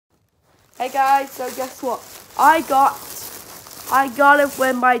Hey guys, so guess what? I got it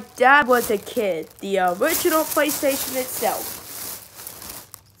when my dad was a kid. The original PlayStation itself.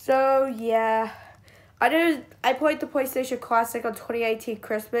 So yeah. I played the PlayStation Classic on 2018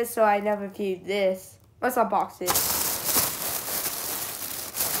 Christmas, so I never viewed this. Let's unbox it.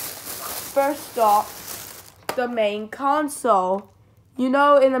 First off, the main console. You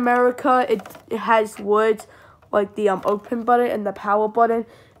know, in America, it has words like the open button and the power button.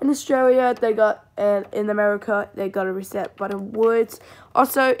 In Australia, in America, they got a reset button words.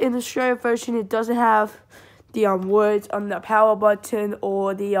 Also, in the Australia version, it doesn't have the words on the power button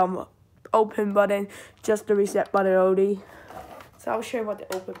or the open button, just the reset button only. So I'll show you what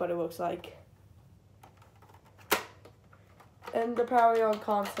the open button looks like. And the power on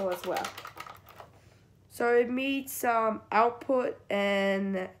console as well. So it meets output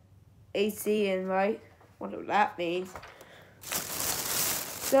and AC in, right? Whatever that means.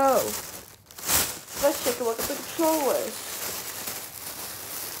 So let's take a look at the controllers.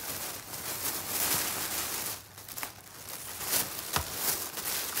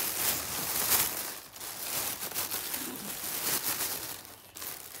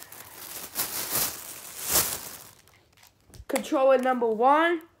 Controller number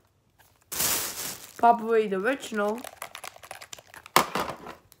 1, probably the original.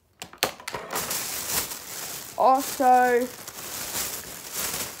 Also,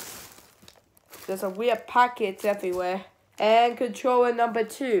 there's a weird packets everywhere. And controller number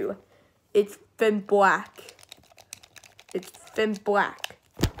 2, it's thin black. It's thin black.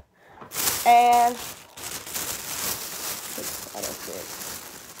 And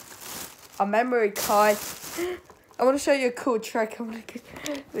a memory card. I want to show you a cool trick.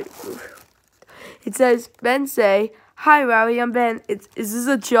 It says, Ben say, "Hi, Rowdy, I'm Ben. Is this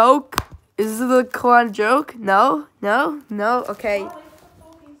a joke? Is this a clown joke? No? Okay.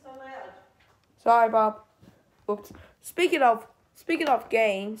 Sorry, Bob. Oops. Speaking of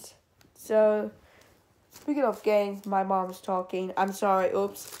games, speaking of games, my mom's talking. I'm sorry,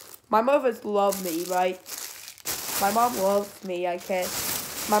 oops. My mother's love me, right? My mom loves me,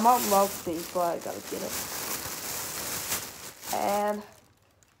 my mom loves me, but I gotta get it. And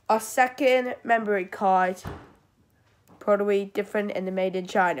a second memory card, probably different and made in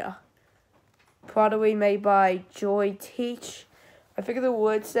China. Probably made by Joy Teach. I forget the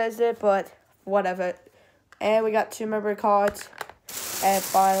word says it, but whatever. And we got 2 memory cards. And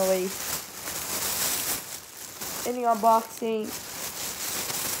finally, in the unboxing,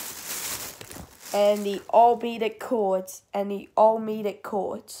 and the all-meted cords.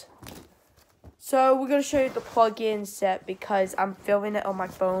 So we're going to show you the plug-in set because I'm filming it on my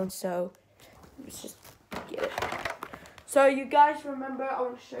phone, so let's just get it. So you guys remember, I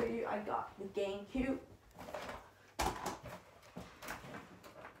want to show you, I got the GameCube.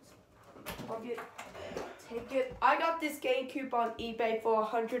 Take it. I got this GameCube on eBay for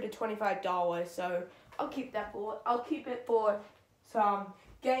 $125, so I'll keep it for some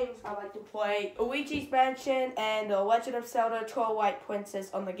games I like to play. Luigi's Mansion and The Legend of Zelda Twilight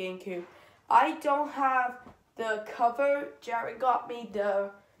Princess on the GameCube. I don't have the cover. Jared got me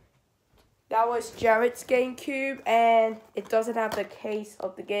that was Jared's GameCube, and it doesn't have the case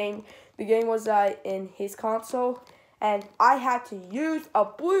of the game. The game was in his console, and I had to use a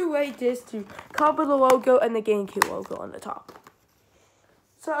Blu-ray disc to cover the logo and the GameCube logo on the top.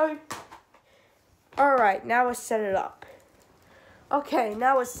 So, alright, now let's set it up. Okay,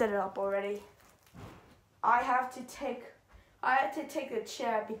 now let's set it up already. I had to take a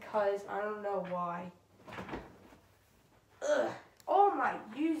chair because I don't know why. Ugh. All my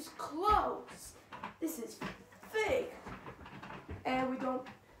used clothes. This is big. And we don't.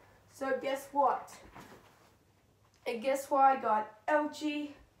 So guess what? And guess what I got?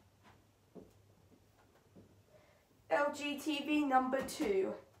 LG TV number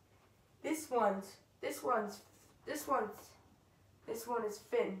 2. This one is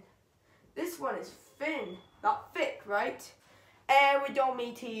thin. This one is thin, not thick, right? And we don't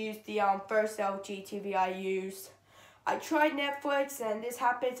need to use the first LG TV I used. I tried Netflix, and this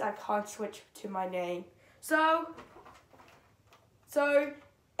happens. I can't switch to my name. So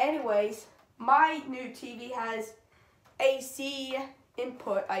anyways, my new TV has AC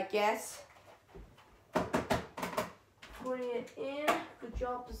input, I guess. Putting it in. Good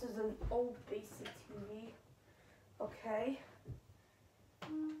job. This is an old basic TV. Okay.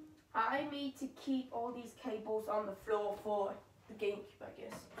 I need to keep all these cables on the floor for the GameCube, I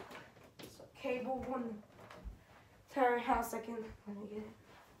guess. So cable 1 terahertz second. Let me get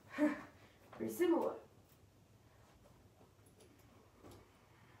it. Pretty similar.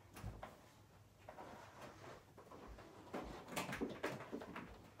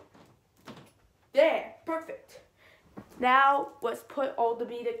 There, perfect. Now let's put all the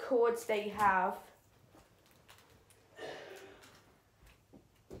media cords they have.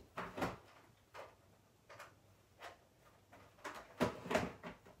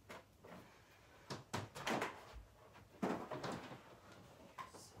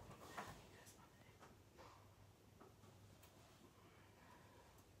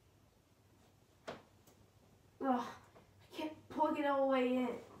 Ugh, I can't plug it all the way in.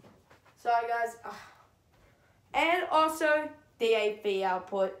 Sorry guys. And also the AV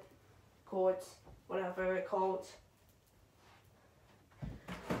output cords, whatever it's called.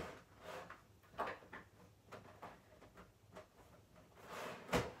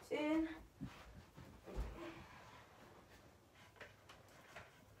 It's in.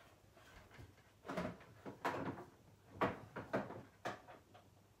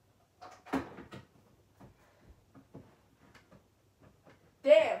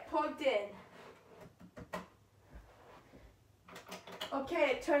 There, plugged in.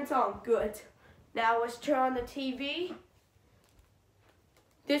 Okay, it turns on. Good. Now let's turn on the TV.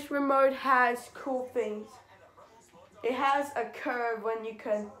 This remote has cool things. It has a curve when you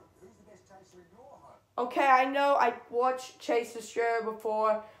can... Okay, I know I watched Chase the Strayer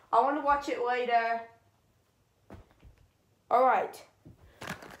before. I want to watch it later. Alright.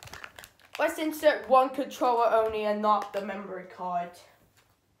 Let's insert one controller only and not the memory card.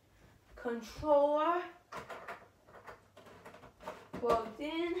 Controller. Plugged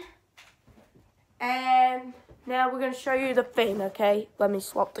in. And now we're going to show you the thing, okay? Let me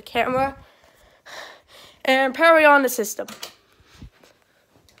swap the camera. And power on the system.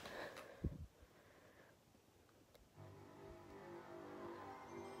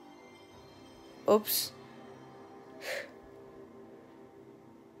 Oops.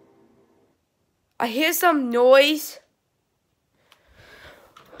 I hear some noise.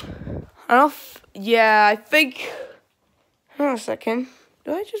 Yeah, I think... Hold on a second.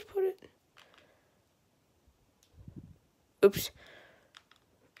 Do I just put it? Oops.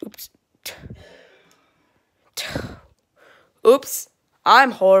 Oops. Oops.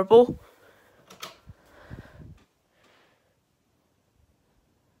 I'm horrible.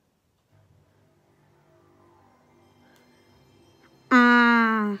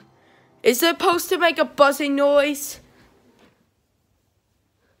 Is it supposed to make a buzzing noise?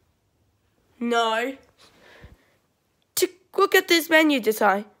 No. Look at this menu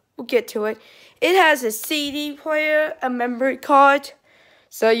design. We'll get to it. It has a CD player, a memory card.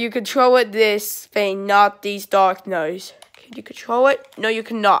 So you control it this thing, not these dark nodes. Can you control it? No, you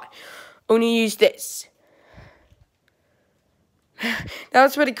cannot. Only use this. That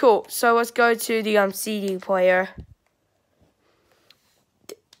was pretty cool. So let's go to the CD player.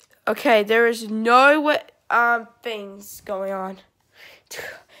 Okay, there is no things going on.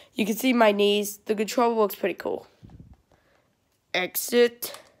 You can see my knees. The controller looks pretty cool.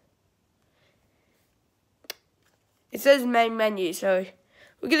 Exit. It says main menu, so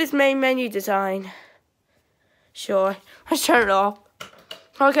look at this main menu design. Sure, let's turn it off.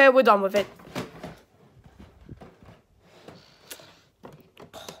 Okay, we're done with it.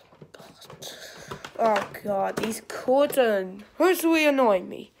 Oh god, these cords are personally annoying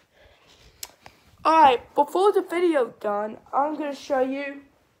me. Alright, before the video's done, I'm gonna show you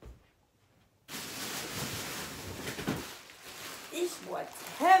this one's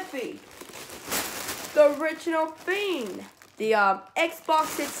heavy. The original thing. The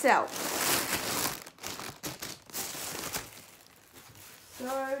Xbox itself.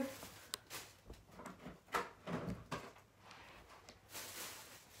 So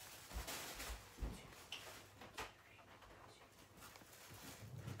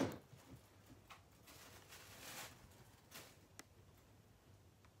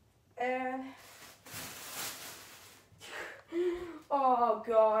and oh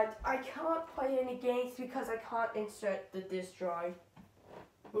god, I can't play any games because I can't insert the disk drive.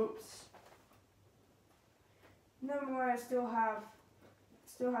 Oops. No more. I still have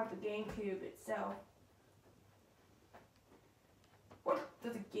the GameCube itself. What?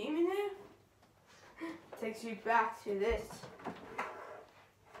 There's a game in there? Takes you back to this.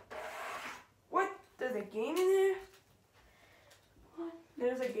 What? There's a game in there? What?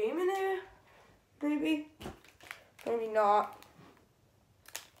 There's a game in there? Maybe? Maybe not.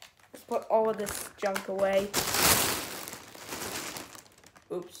 Let's put all of this junk away.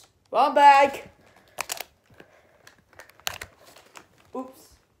 Oops. Wrong bag. Oops.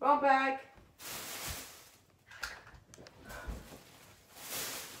 Wrong bag.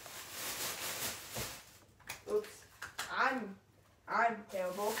 Oops. I'm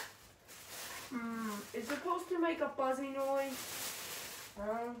terrible. It's supposed to make a buzzing noise.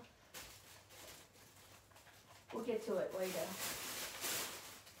 We'll get to it later.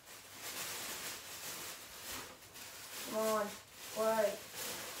 Come on. Wait.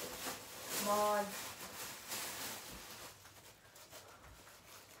 Come on.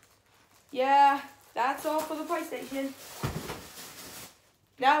 Yeah, that's all for the PlayStation.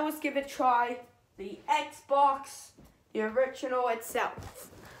 Now let's give it a try. The Xbox, the original itself.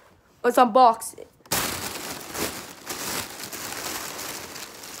 Let's unbox it.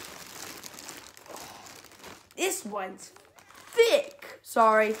 This one's thick.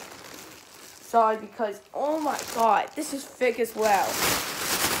 Sorry because, oh my god, this is thick as well.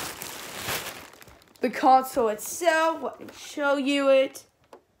 The console itself, let me show you it.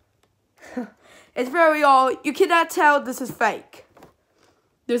 It's very old. You cannot tell this is fake.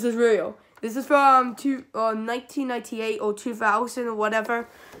 This is real. This is from 1998 or 2000 or whatever.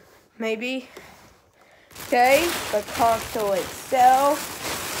 Maybe. Okay, the console itself.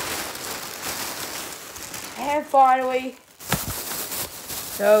 And finally,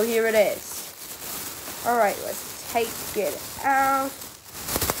 so here it is. Alright, let's take it out.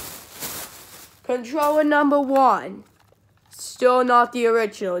 Controller number 1. Still not the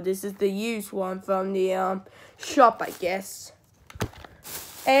original. This is the used one from the shop, I guess.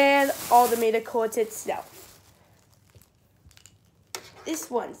 And all the meter cords itself.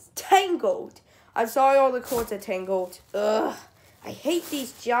 This one's tangled. I'm sorry all the cords are tangled. Ugh. I hate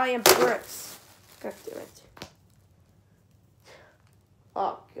these giant bricks. God damn it.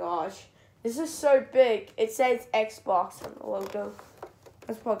 Oh gosh. This is so big. It says Xbox on the logo.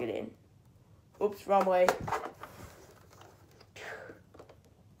 Let's plug it in. Oops, wrong way.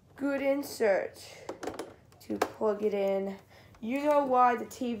 Good insert to plug it in. You know why the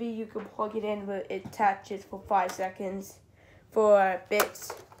TV you can plug it in but it attaches for 5 seconds for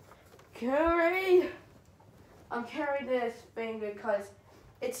bits. I'm carrying this thing because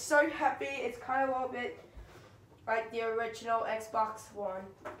it's so heavy. It's kind of a little bit like the original Xbox One.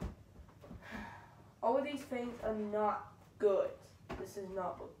 All of these things are not good. This is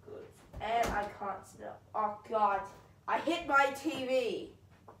not good. And I can't sit up. Oh god, I hit my TV.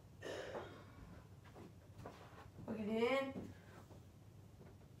 Plug it in.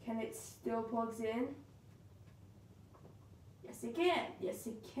 Can it still plugs in? Yes it can. Yes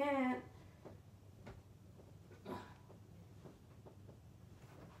it can.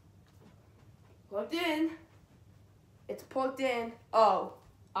 Plugged in. It's plugged in. Oh,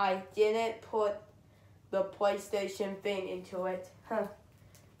 I didn't put the PlayStation thing into it. Huh.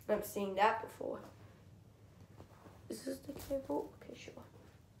 I've seen that before. Is this the cable? Okay, sure.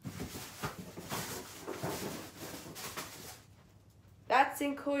 That's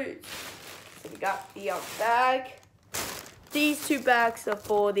included. So we got the bag. These 2 bags are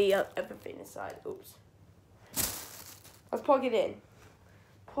for the everything inside. Oops. Let's plug it in.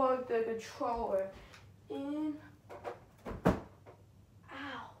 Plug the controller in. Ow.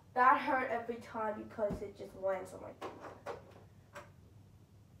 That hurt every time because it just lands on my finger.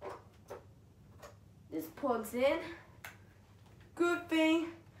 This plugs in. Good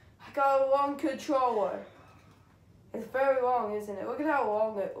thing I got a long controller. It's very long, isn't it? Look at how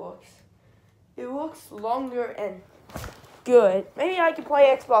long it looks. It looks longer and good. Maybe I can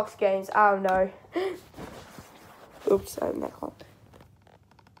play Xbox games. I don't know. Oops, I'm not on.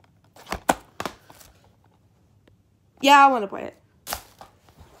 Yeah, I want to play it.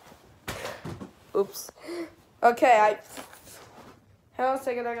 Oops. Okay, hang on a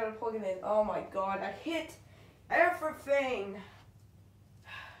second, I gotta plug it in. Oh my god, I hit everything.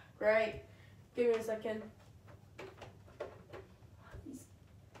 Great. Give me a second. These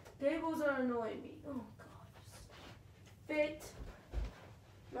cables are annoying me. Oh god. Fit.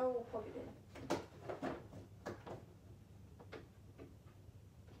 Now we'll plug it in.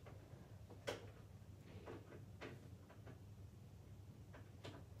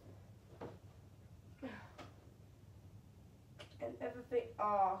 And everything.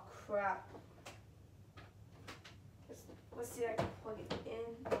 Oh crap. Let's see if I can plug it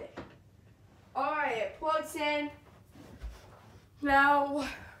in there. Alright, it plugs in. Now,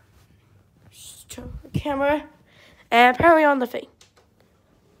 just turn the camera and apparently on the thing.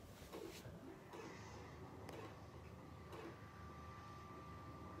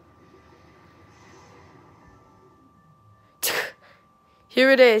 Here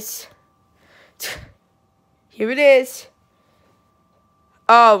it is. Here it is.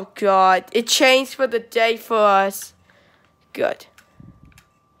 Oh god, it changed for the day for us. Good.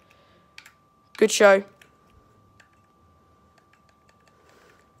 Good show.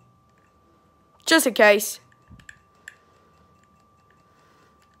 Just in case.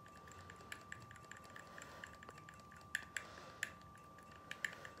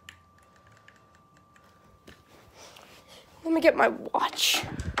 Let me get my watch.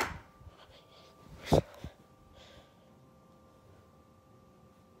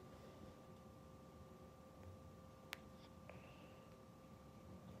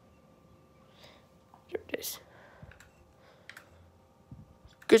 Here it is.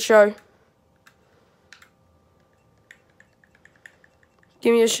 Good show.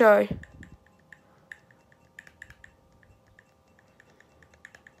 Give me a show.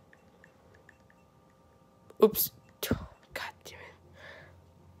 Oops. God damn it.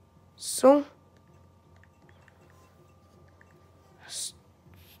 So.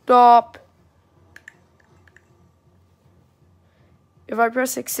 Stop. If I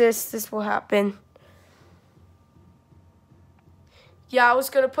press exist, this will happen. Yeah, I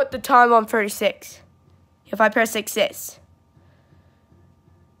was going to put the time on 36. If I press exist.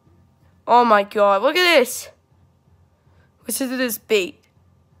 Oh my god, look at this. Listen to this beat.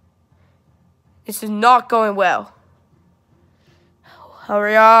 This is not going well.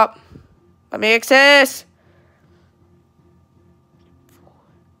 Hurry up. Let me exist.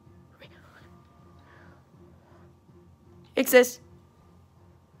 Exist.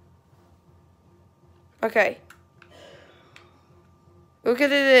 Okay. Look at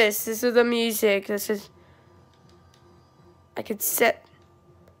this. This is the music. This is... I could set...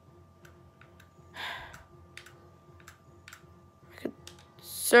 I could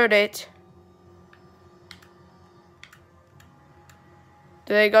insert it.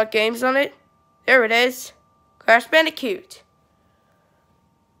 Do they got games on it? There it is. Crash Bandicoot.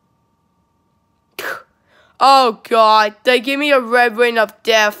 Oh god, they give me a red ring of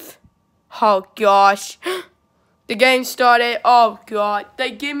death. Oh gosh. The game started. Oh god,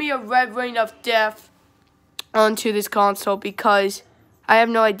 they give me a red ring of death onto this console because I have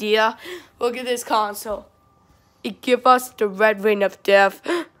no idea. Look at this console. It gives us the red ring of death.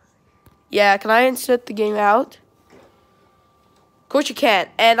 Yeah, can I insert the game out? Of course you can,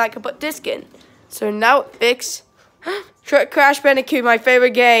 and I can put disc in. So now it fixed. Crash Bandicoot, my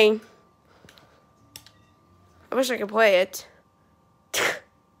favorite game. I wish I could play it.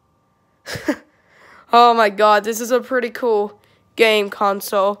 Oh my god, this is a pretty cool game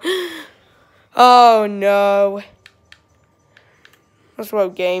console. Oh no. Let's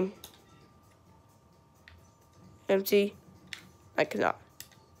load game. Empty. I cannot.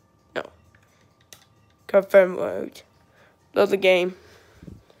 No. Confirm load. Load the game.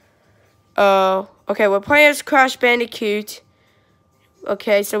 Okay, we're playing as Crash Bandicoot.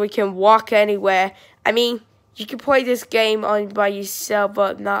 Okay, so we can walk anywhere. I mean, you can play this game on by yourself,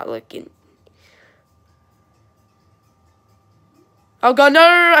 but not looking. Oh god, no,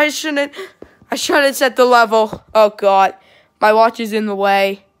 I shouldn't set the level. Oh god, my watch is in the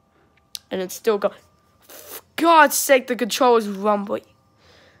way, and it's still going. For God's sake, the controller's rumbling.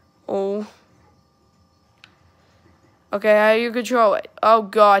 Oh. Okay, how do you control it? Oh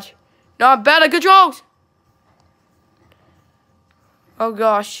god, no, I'm bad at controls. Oh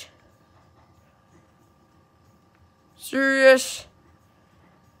gosh. Serious?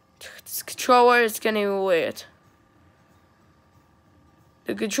 This controller is getting weird.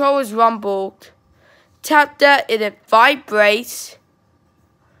 The controller's rumbled. Tap that and it vibrates.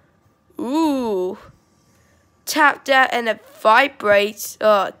 Ooh. Tap that and it vibrates.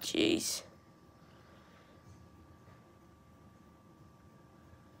 Oh, jeez.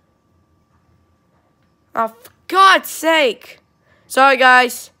 Oh, for God's sake. Sorry,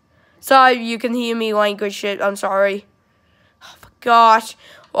 guys. Sorry you can hear me language shit. I'm sorry. Oh, for gosh.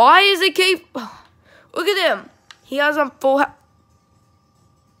 Why is it keep... Look at him. He has on full health.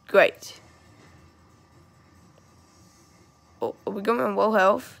 Great. Oh, are we going on low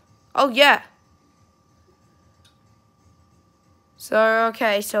health? Oh, yeah. So,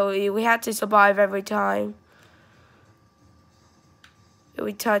 okay. So, we had to survive every time.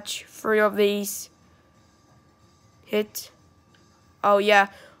 We touch 3 of these. Hit. Oh, yeah.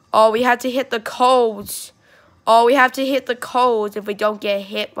 Oh, we had to hit the codes. Oh, we have to hit the codes if we don't get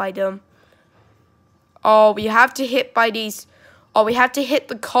hit by them. Oh, we have to hit by these. Oh, we have to hit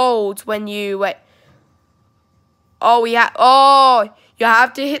the codes when you wait. Oh, you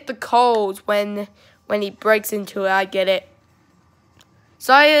have to hit the codes when he breaks into it. I get it.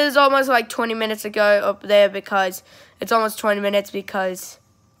 Sorry, it was almost like 20 minutes ago up there because it's almost 20 minutes because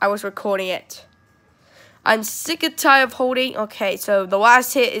I was recording it. I'm sick and tired of holding. Okay, so the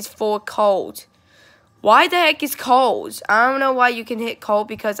last hit is for cold. Why the heck is cold? I don't know why you can hit cold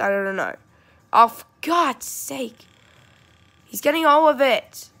because I don't know. Oh, for God's sake. He's getting all of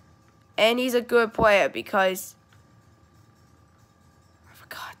it. And he's a good player because... For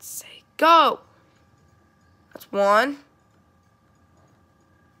God's sake. Go! That's 1.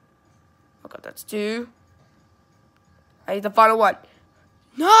 Oh, God, that's 2. Okay, the final one.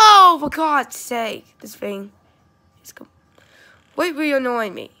 No, for God's sake. This thing is completely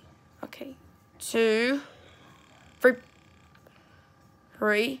annoying me. Okay. 2, 3.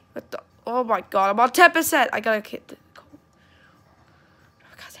 3. What the? Oh my God, I'm on 10%. I gotta hit the goal.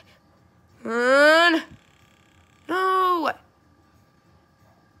 No.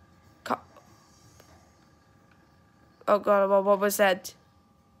 Oh God, what was that?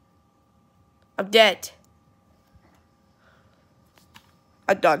 I'm dead.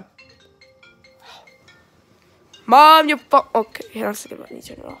 I'm done. Mom, your phone. Okay, hang on a second. I need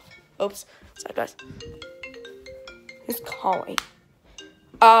to turn it off. Oops. Sorry, guys. Who's calling?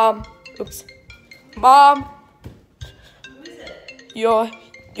 Oops. Mom. Who is it?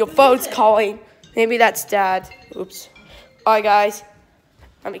 Your phone's calling. Maybe that's Dad. Oops. Alright, guys.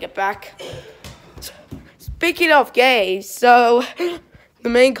 Let me get back. Speaking of games, so the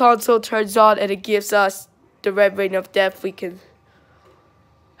main console turns on and it gives us the red ring of death. We can.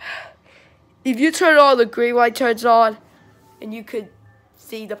 If you turn on, the green light turns on, and you could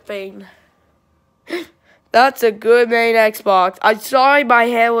see the thing. That's a good main Xbox. I'm sorry my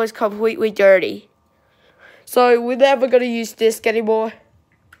hair was completely dirty. So we're never going to use disc anymore.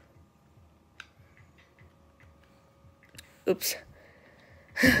 Oops.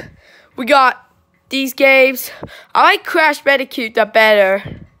 We got these games. I like Crash Bandicoot the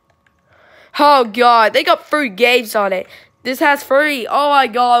better. Oh God, they got 3 games on it. This has 3. Oh my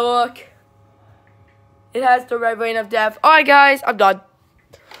God, look. It has the red ring of death. Alright guys, I'm done.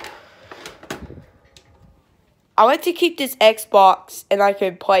 I like to keep this Xbox and I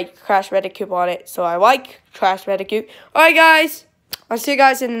can play Crash Bandicoot on it. So I like Crash Bandicoot. Alright guys, I'll see you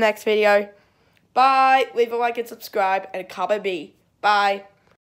guys in the next video. Bye. Leave a like and subscribe and comment me. Bye.